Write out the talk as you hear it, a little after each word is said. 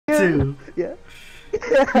too. Yeah.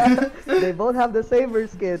 They both have the saber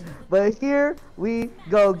skin. But here we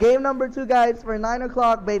go. Game number 2, guys, for 9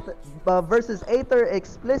 o'clock versus Aether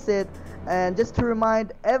Explicit. And just to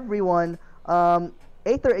remind everyone,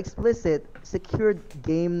 Aether Explicit secured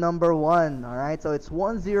game number 1. Alright, so it's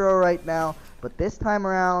 1-0 right now. But this time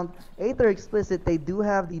around, Aether Explicit, they do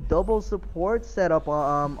have the double support setup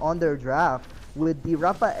on their draft with the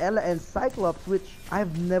Rafaela and Cyclops, which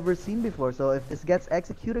I've never seen before. So if this gets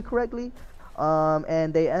executed correctly,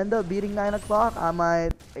 and they end up beating 9 o'clock, I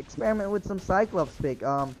might experiment with some Cyclops pick.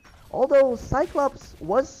 Although Cyclops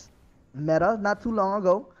was meta not too long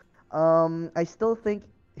ago, I still think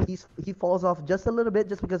he falls off just a little bit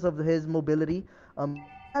just because of his mobility.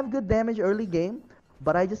 Have good damage early game,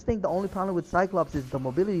 but I just think the only problem with Cyclops is the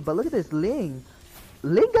mobility. But look at this Ling.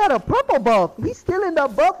 Ling got a purple buff. He's stealing the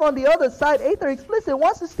buff on the other side. Aether Explicit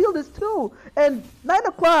wants to steal this too. And 9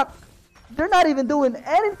 o'clock, they're not even doing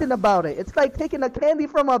anything about it. It's like taking a candy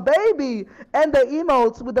from a baby. And the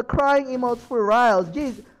emotes with the crying emotes for Riles.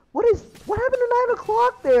 Jeez, what happened to 9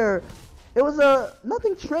 o'clock there? It was a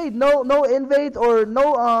nothing trade, no invades or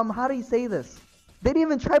no how do you say this? They didn't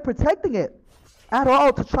even try protecting it at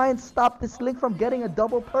all to try and stop this Link from getting a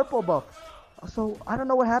double purple buff. So I don't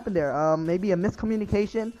know what happened there. Maybe a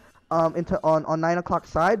miscommunication on 9 o'clock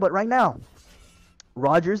side. But right now,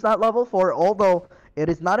 Roger's not level 4, although it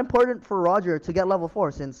is not important for Roger to get level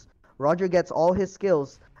 4 since Roger gets all his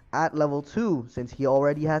skills at level 2 since he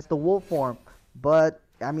already has the wolf form. But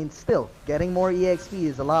I mean, still, getting more EXP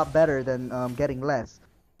is a lot better than getting less.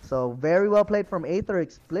 So very well played from Aether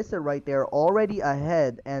Explicit right there, already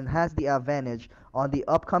ahead and has the advantage on the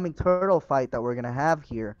upcoming turtle fight that we're gonna have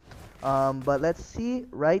here. But let's see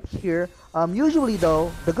right here. Usually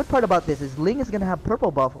though, the good part about this is Ling is gonna have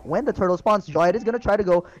purple buff when the turtle spawns. Joyhead is gonna try to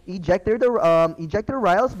go ejector the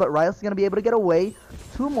Riles, but Riles is gonna be able to get away.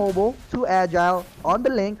 Too mobile, too agile on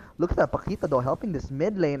the Ling. Look at that Paquita though helping this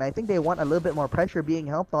mid lane. I think they want a little bit more pressure being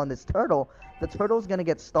helped on this turtle. The turtle's gonna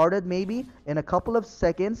get started maybe in a couple of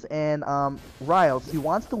seconds, and Riles, he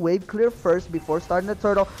wants to wave clear first before starting the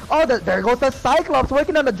turtle. Oh, there goes the Cyclops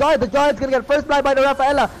working on the Joy. The Joy's gonna get first blind by the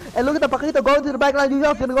Rafaela. And look at the Paquito going to the backline.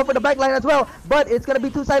 Yuzhong's gonna go for the backline as well, but it's gonna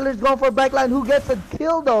be two Silers going for backline. Who gets a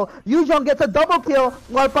kill though? Yuzhong gets a double kill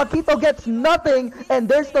while Paquito gets nothing, and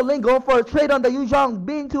there's the Link going for a trade on the Yuzhong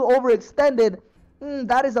being too overextended.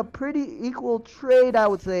 That is a pretty equal trade, I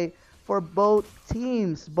would say, for both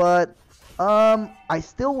teams, but I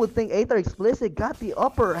still would think Aether Explicit got the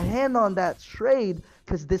upper hand on that trade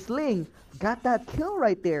because this Ling got that kill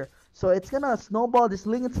right there. So it's gonna snowball this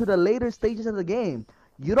Ling into the later stages of the game.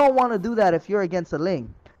 You don't want to do that if you're against a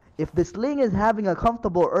Ling. If this Ling is having a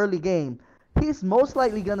comfortable early game, he's most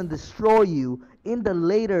likely gonna destroy you in the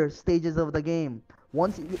later stages of the game.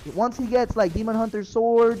 Once he gets like Demon Hunter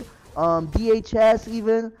Sword, DHS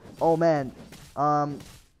even, oh man,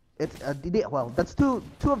 it's well, that's two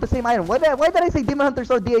of the same item. Why did I say Demon Hunter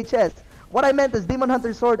Sword DHS? What I meant is Demon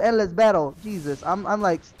Hunter Sword Endless Battle. Jesus, I'm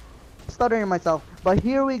like stuttering myself. But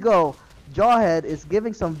here we go. Jawhead is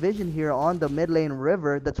giving some vision here on the mid lane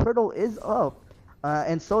river. The turtle is up,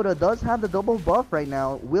 and Soda does have the double buff right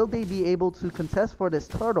now. Will they be able to contest for this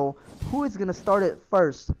turtle? Who is gonna start it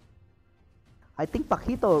first? I think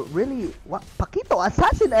Paquito really. What? Paquito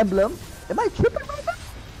Assassin Emblem? Am I tripping right now?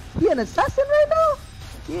 He an assassin right now?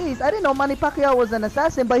 Jeez, I didn't know Manny Pacquiao was an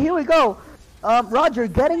assassin, but here we go. Roger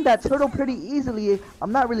getting that turtle pretty easily.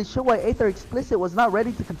 I'm not really sure why Aether Explicit was not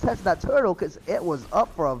ready to contest that turtle because it was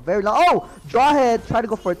up for a very long... Oh! Jawhead tried to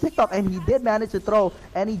go for a TikTok and he did manage to throw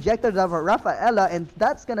and ejected Rafaela, and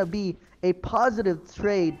that's going to be a positive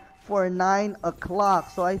trade for 9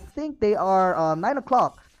 o'clock. So I think they are 9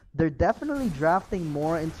 o'clock. They're definitely drafting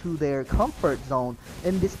more into their comfort zone.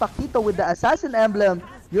 And this Paquito with the Assassin Emblem,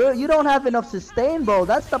 you don't have enough sustain, bro.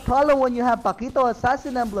 That's the problem when you have Paquito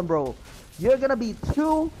Assassin Emblem, bro. You're gonna be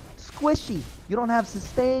too squishy. You don't have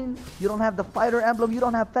sustain, you don't have the Fighter Emblem, you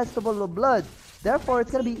don't have Festival of Blood. Therefore,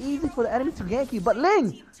 it's gonna be easy for the enemy to gank you. But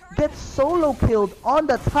Ling gets solo killed on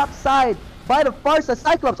the top side by the Farsa.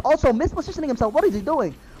 Cyclops also mispositioning himself. What is he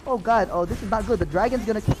doing? Oh god, oh this is not good. The dragon's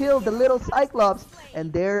gonna kill the little Cyclops,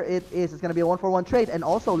 and there it is. It's gonna be a 1-for-1 trade, and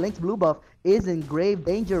also Link's blue buff is in grave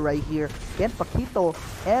danger right here. Again, Paquito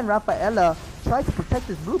and Rafaela try to protect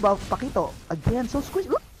his blue buff. Paquito again, so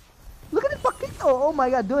squishy. Look at this Paquito! Oh my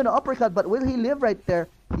god, doing an uppercut, but will he live right there?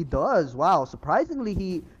 He does. Wow, surprisingly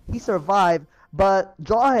he survived. But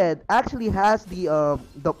Jawhead actually has the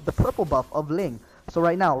purple buff of Ling. So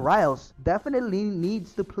right now, Riles definitely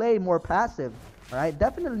needs to play more passive. Alright,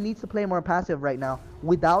 definitely needs to play more passive right now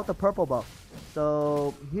without the purple buff.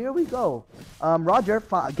 So here we go. Roger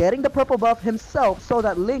getting the purple buff himself so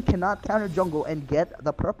that Link cannot counter jungle and get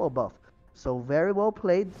the purple buff. So very well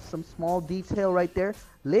played. Some small detail right there.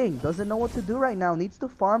 Link doesn't know what to do right now. Needs to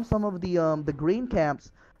farm some of the green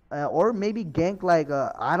camps. Or maybe gank like,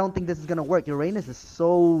 I don't think this is gonna work. Uranus is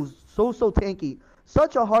so tanky.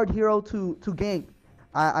 Such a hard hero to gank.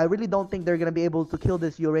 I really don't think they're gonna be able to kill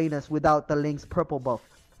this Uranus without the Link's purple buff.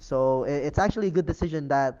 So it's actually a good decision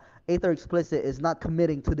that Aether Explicit is not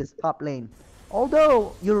committing to this top lane.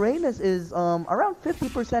 Although Uranus is around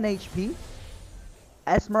 50% HP.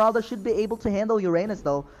 Esmeralda should be able to handle Uranus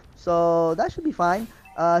though. So that should be fine.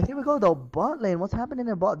 Here we go though, bot lane, what's happening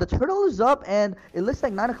in bot? The turtle is up and it looks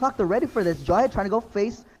like 9 o'clock, they're ready for this. Jawhead trying to go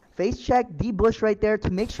face check, D-bush right there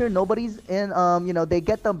to make sure nobody's in, you know, they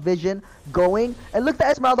get the vision going. And look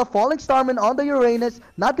at Esmeralda, falling Starman on the Uranus.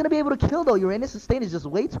 Not going to be able to kill though, Uranus' sustain is just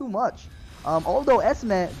way too much. Although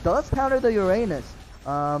Esme does counter the Uranus.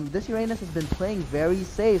 This Uranus has been playing very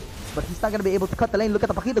safe, but he's not going to be able to cut the lane. Look at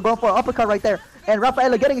the Paquito going for an uppercut right there. And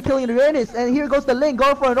Rafaela getting a kill in Uranus. And here goes the Ling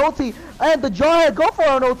going for an ulti. And the Jawhead go for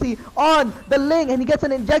an ulti on the Ling. And he gets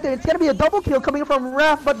an injector. It's going to be a double kill coming from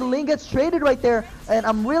Raf, but the Ling gets traded right there. And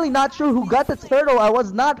I'm really not sure who got the turtle. I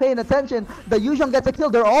was not paying attention. The Yuzhong gets a kill.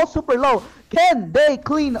 They're all super low. Can they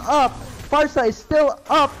clean up? Farsa is still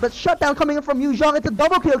up, but shutdown coming in from Yu Zhang. It's a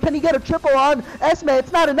double kill. Can he get a triple on Esme?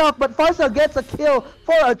 It's not enough, but Farsa gets a kill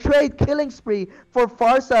for a trade killing spree for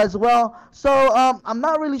Farsa as well. So I'm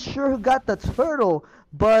not really sure who got the turtle,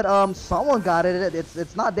 but someone got it.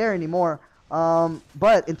 It's not there anymore.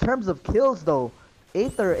 But in terms of kills though,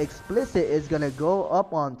 Aether Explicit is gonna go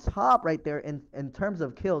up on top right there in terms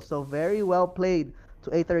of kills. So very well played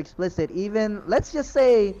to Aether Explicit. Even let's just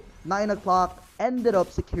say 9 o'clock ended up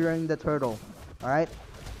securing the turtle. Alright,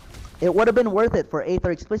 it would have been worth it for Aether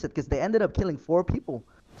Explicit because they ended up killing 4 people,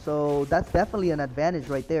 so that's definitely an advantage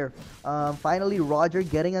right there. Finally Roger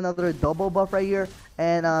getting another double buff right here.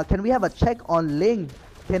 And can we have a check on Ling?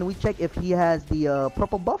 Can we check if he has the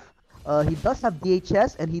purple buff? He does have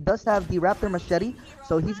DHS and he does have the Raptor Machete,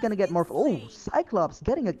 so he's gonna get more. Oh, Cyclops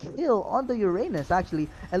getting a kill on the Uranus actually.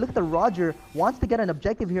 And look at the Roger wants to get an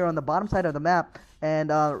objective here on the bottom side of the map.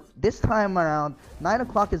 And this time around, 9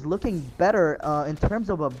 o'clock is looking better in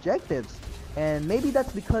terms of objectives. And maybe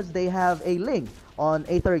that's because they have a Ling on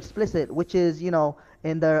Aether Explicit, which is, you know,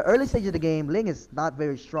 in the early stage of the game, Ling is not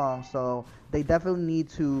very strong. So they definitely need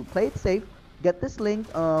to play it safe, get this Ling,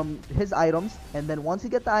 his items, and then once you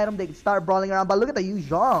get the item, they can start brawling around. But look at the Yu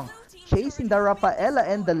Zhang chasing the Rafaela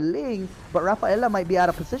and the Ling, but Rafaela might be out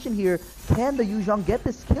of position here. Can the Yu Zhang get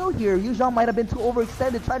this kill here? Yu Zhang might have been too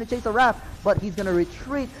overextended trying to chase a Raf, but he's gonna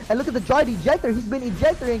retreat. And look at the Jawhead ejector. He's been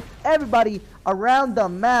ejecting everybody around the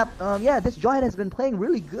map. Yeah, this Jawhead has been playing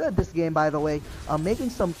really good this game, by the way, making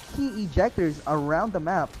some key ejectors around the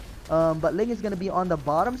map. But Ling is going to be on the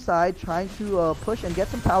bottom side trying to push and get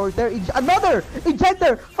some towers there. Another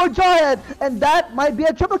ejector for Jawhead, and that might be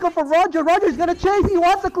a triple kill for Roger. Roger's going to chase. He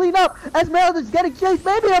wants to clean up. Esmeralda's getting chased.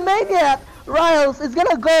 Maybe a Maniac. Riles is going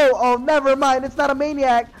to go. Oh, never mind. It's not a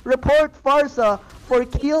Maniac. Report Farsa for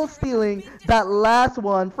kill stealing that last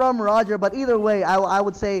one from Roger. But either way, I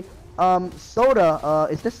would say Soda.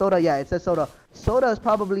 Is this Soda? Yeah, it says Soda. Soda is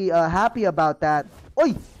probably happy about that.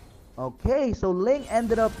 Oi! Okay, so Ling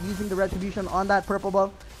ended up using the retribution on that purple buff,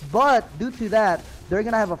 but due to that, they're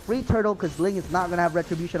gonna have a free turtle because Ling is not gonna have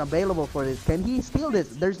retribution available for this. Can he steal this?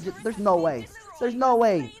 There's no way. There's no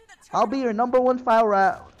way. I'll be your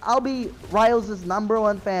 #1 I'll be Riles'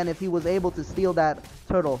 #1 fan if he was able to steal that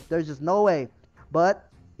turtle. There's just no way. But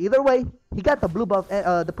either way, he got the blue buff,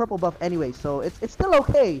 the purple buff anyway, so it's still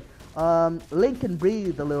okay. Ling can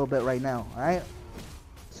breathe a little bit right now. All right.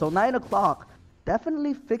 So 9 o'clock.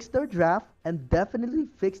 Definitely fixed their draft and definitely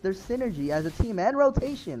fixed their synergy as a team and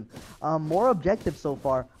rotation. More objectives so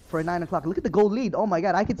far for 9 o'clock. Look at the goal lead. Oh my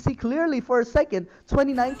god, I could see clearly for a second.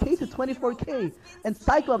 29k to 24k. And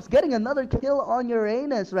Cyclops getting another kill on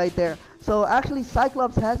Uranus right there. So actually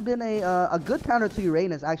Cyclops has been a good counter to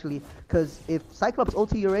Uranus actually. Because if Cyclops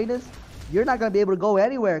ulti Uranus, you're not going to be able to go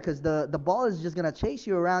anywhere because the ball is just going to chase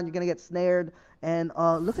you around. You're going to get snared. And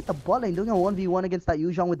look at the bot lane doing a 1v1 against that Yu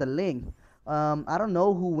Zhang with the Ling. I don't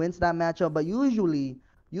know who wins that matchup, but usually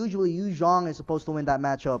Yu Zhang is supposed to win that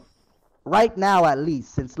matchup. Right now, at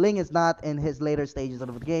least, since Ling is not in his later stages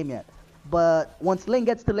of the game yet. But once Ling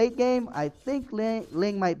gets to late game, I think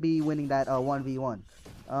Ling might be winning that 1v1.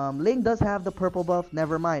 Ling does have the purple buff.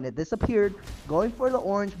 Never mind, it disappeared. Going for the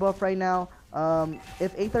orange buff right now.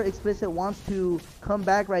 If Aether Explicit wants to come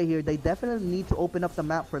back right here, they definitely need to open up the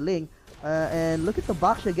map for Ling. And look at the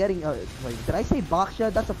Baksha getting. Wait, did I say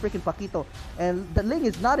Baksha? That's a freaking Paquito. And the Ling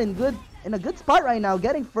is not in a good spot right now,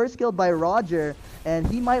 getting first killed by Roger, and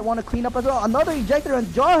he might want to clean up as well. Another ejector on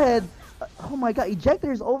Jawhead. Oh my God,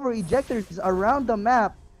 ejectors over ejectors around the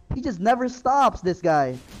map. He just never stops, this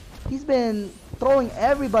guy. He's been throwing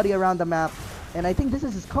everybody around the map. And I think this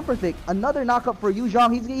is his comfort pick. Another knockup for Yu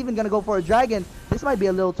Zhang. He's even going to go for a dragon. This might be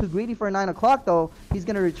a little too greedy for 9 o'clock though. He's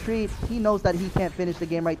going to retreat. He knows that he can't finish the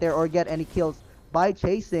game right there or get any kills by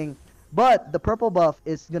chasing. But the purple buff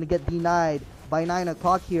is going to get denied by 9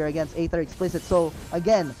 o'clock here against Aether Explicit. So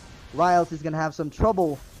again, Riles is going to have some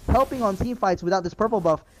trouble helping on team fights without this purple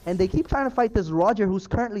buff. And they keep trying to fight this Roger who's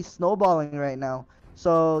currently snowballing right now.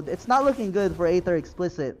 So it's not looking good for Aether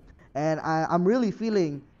Explicit. And I'm really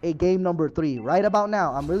feeling a game number 3 right about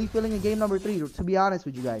now. I'm really feeling a game number 3, to be honest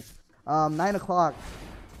with you guys. 9 o'clock,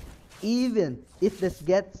 even if this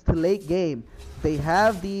gets to late game, they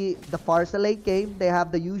have the Farsa late game, they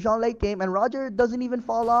have the Yuzhong late game, and Roger doesn't even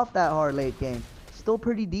fall off that hard late game. Still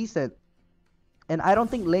pretty decent. And I don't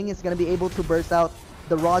think Ling is going to be able to burst out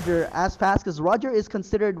the Roger as fast, because Roger is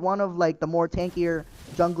considered one of like the more tankier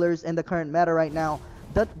junglers in the current meta right now.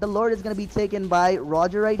 The Lord is going to be taken by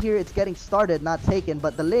Roger right here. It's getting started, not taken,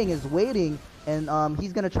 but the Ling is waiting, and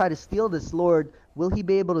he's going to try to steal this Lord. Will he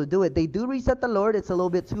be able to do it? They do reset the Lord. It's a little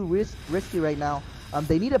bit too risky right now.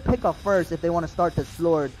 They need to pick up first if they want to start this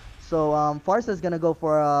Lord. So Farsa is going to go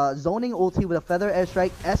for a zoning ulti with a feather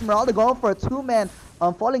airstrike. Esmeralda going for a 2-man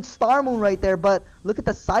falling Star Moon right there. But look at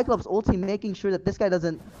the Cyclops ulti making sure that this guy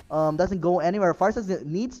doesn't go anywhere. Farsa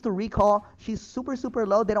needs to recall. She's super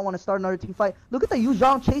low. They don't want to start another team fight. Look at the Yu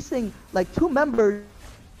Zhang chasing like 2 members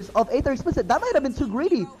of Aether Explicit. That might have been too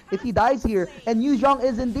greedy if he dies here. And Yu Zhang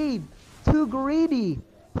is indeed too greedy.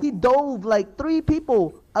 He dove like 3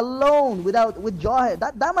 people alone with Jawhead.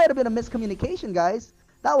 That might have been a miscommunication, guys.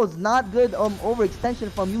 That was not good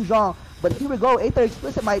overextension from Yu Zhang. But here we go. Aether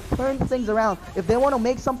Explicit might turn things around. If they want to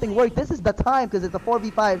make something work, this is the time, because it's a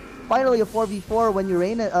 4v5. Finally a 4v4 when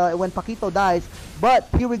when Paquito dies. But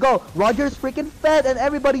here we go. Roger's freaking fed and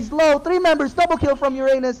everybody's low. 3 members, double kill from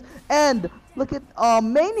Uranus. And look at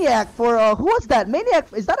Maniac for who was that?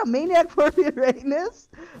 Maniac, is that a Maniac for Uranus?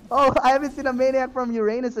 Oh, I haven't seen a Maniac from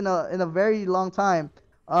Uranus in a very long time.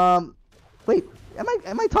 Wait,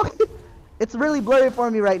 am I talking? It's really blurry for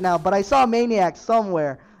me right now, but I saw a Maniac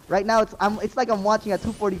somewhere. Right now, it's like I'm watching at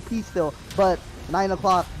 240p still, but 9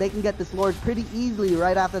 o'clock, they can get this Lord pretty easily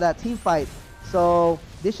right after that team fight. So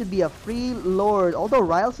this should be a free Lord. Although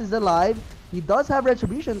Riles is alive, he does have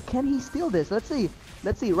Retribution. Can he steal this? Let's see.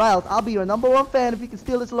 Let's see. Riles, I'll be your #1 fan if you can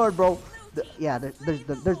steal this Lord, bro. Yeah,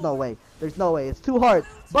 there's no way. There's no way. It's too hard.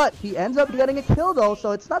 But he ends up getting a kill though,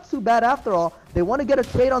 so it's not too bad after all. They want to get a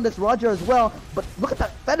trade on this Roger as well. But look at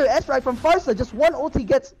that feather S-Strike from Farsa. Just one ulti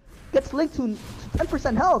gets linked to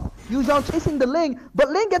 10% health. Yu Zhang chasing the Ling, but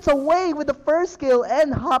Ling gets away with the first kill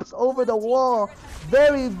and hops over the wall.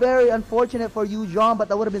 Very unfortunate for Yu Zhang, but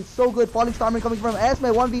that would have been so good. Falling Starman coming from Esme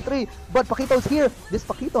 1v3, but Paquito's here. This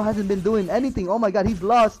Paquito hasn't been doing anything. Oh my God, he's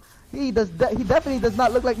lost. He definitely does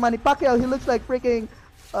not look like Manny Pacquiao. He looks like freaking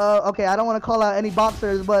okay, I don't want to call out any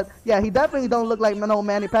boxers, but yeah, he definitely don't look like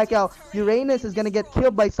Manny Pacquiao. Uranus is gonna get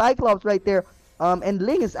killed by Cyclops right there. And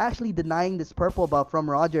Ling is actually denying this purple buff from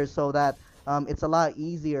Roger so that it's a lot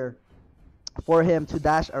easier for him to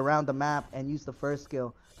dash around the map and use the first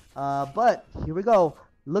skill. But here we go.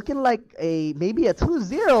 Looking like maybe a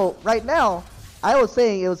 2-0 right now. I was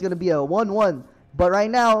saying it was going to be a 1-1. But right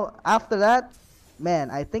now, after that, man,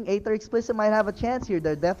 I think Aether Explicit might have a chance here.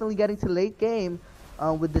 They're definitely getting to late game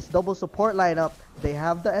with this double support lineup. They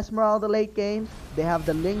have the Esmeralda late game. They have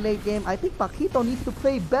the Ling late game. I think Paquito needs to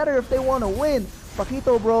play better if they want to win.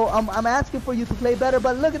 Paquito, bro, I'm asking for you to play better.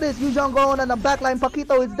 But look at this. Yu Zhang going on the backline.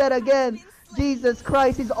 Paquito is dead again. Jesus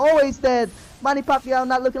Christ, he's always dead. Manny Pacquiao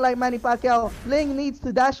not looking like Manny Pacquiao. Ling needs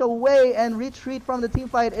to dash away and retreat from the team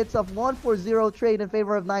fight. It's a 1-4-0 trade in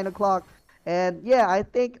favor of 9 o'clock. And yeah, I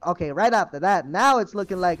think, okay, right after that, now it's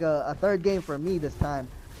looking like a third game for me this time.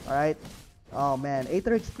 All right. Oh man,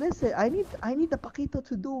 Aether Explicit, I need the Paquito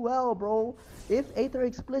to do well, bro. If Aether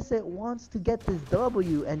Explicit wants to get this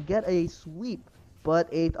W and get a sweep, but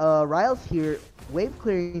Riles here wave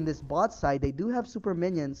clearing this bot side. They do have super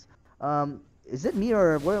minions. Is it me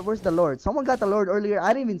or where's the Lord? Someone got the Lord earlier.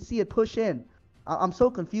 I didn't even see it push in. I'm so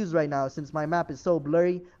confused right now since my map is so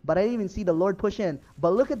blurry, but I didn't even see the Lord push in.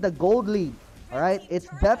 But look at the gold lead. All right, it's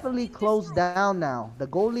definitely closed down now. The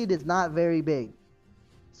gold lead is not very big.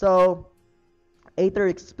 So Aether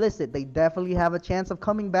Explicit, they definitely have a chance of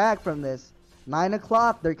coming back from this. 9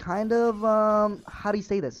 o'clock, they're kind of, how do you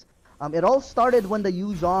say this? It all started when the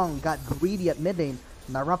Yu Zhong got greedy at mid lane.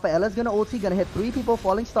 Now Rafaela's gonna ulti, gonna hit 3 people,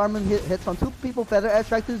 falling Starman hits on 2 people, feather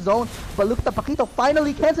airstrike to zone. But look at the Paquito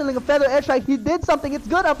finally canceling a feather airstrike. He did something, it's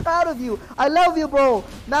good, I'm proud of you. I love you, bro.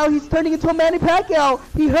 Now he's turning into a Manny Pacquiao.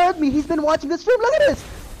 He heard me, he's been watching the stream, look at this.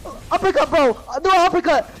 Uppercut, bro, do an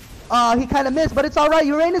uppercut. He kind of missed, but it's alright,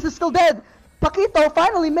 Uranus is still dead. Paquito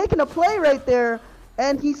finally making a play right there.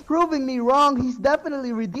 And he's proving me wrong. He's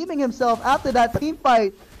definitely redeeming himself after that team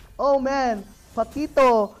fight. Oh man,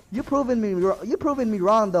 Paquito, you proving me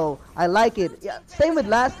wrong though. I like it. Yeah, same with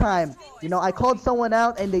last time. You know, I called someone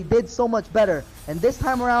out and they did so much better. And this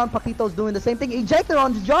time around, Paquito's doing the same thing. Ejector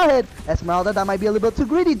on the Jawhead. Esmeralda, that might be a little bit too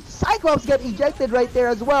greedy. Cyclops get ejected right there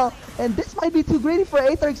as well. And this might be too greedy for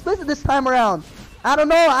Aether Explicit this time around. I don't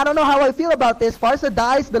know how I feel about this. Farsa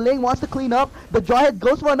dies, the Ling wants to clean up, the Jawhead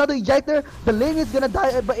goes for another ejector, the Ling is gonna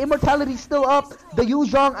die, but Immortality's still up. The Yu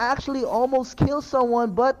Zhong actually almost kills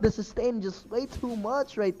someone, but the sustain just way too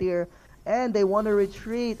much right there. And they want to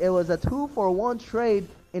retreat. It was a 2-for-1 trade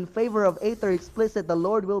in favor of Aether Explicit. The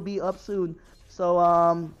Lord will be up soon.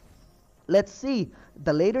 So, let's see.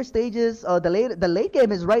 The later stages, the late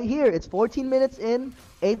game is right here. It's 14 minutes in.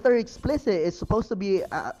 Aether Explicit is supposed to be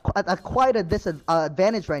at quite a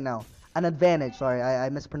disadvantage right now. An advantage, sorry, I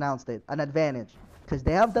mispronounced it. An advantage. Because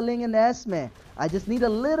they have the Ling and the Esme. I just need a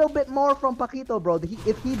little bit more from Paquito, bro.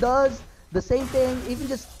 If he does the same thing, even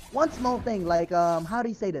just one small thing, like, how do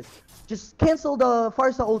you say this? Just cancel the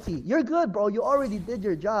Farsa ulti. You're good, bro. You already did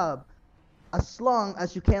your job. As long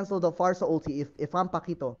as you cancel the Farsa ulti, if I'm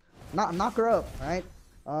Paquito. Knock her up, right?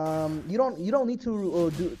 You don't need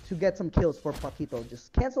to get some kills for Paquito.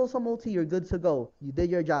 Just cancel some ulti, you're good to go. You did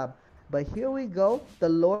your job. But here we go. The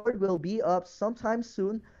Lord will be up sometime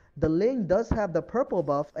soon. The Ling does have the purple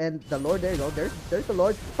buff, and the Lord, there you go. There's the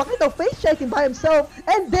Lord. Paquito face checking by himself,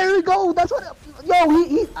 and there we go. That's what.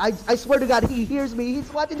 Yo, I swear to God, he hears me.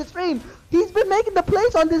 He's watching the stream. He's been making the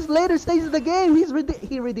plays on this later stage of the game.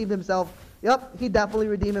 He redeemed himself. Yep, he definitely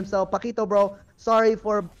redeemed himself. Paquito, bro, sorry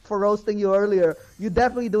for roasting you earlier. You're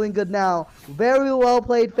definitely doing good now. Very well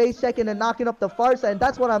played, face checking and knocking up the Farsa, and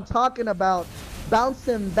that's what I'm talking about.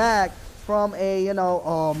 Bouncing back from a, you know,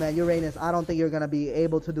 oh man, Uranus, I don't think you're gonna be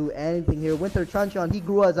able to do anything here. Winter Truncheon, he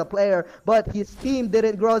grew as a player, but his team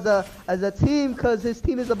didn't grow as a team because his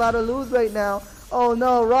team is about to lose right now. Oh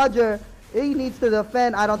no, Roger, he needs to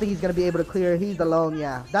defend. I don't think he's gonna be able to clear. He's alone,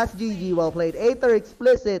 yeah. That's GG, well played. Aether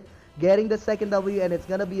Explicit getting the second W, and it's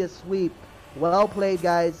gonna be a sweep. Well played,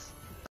 guys.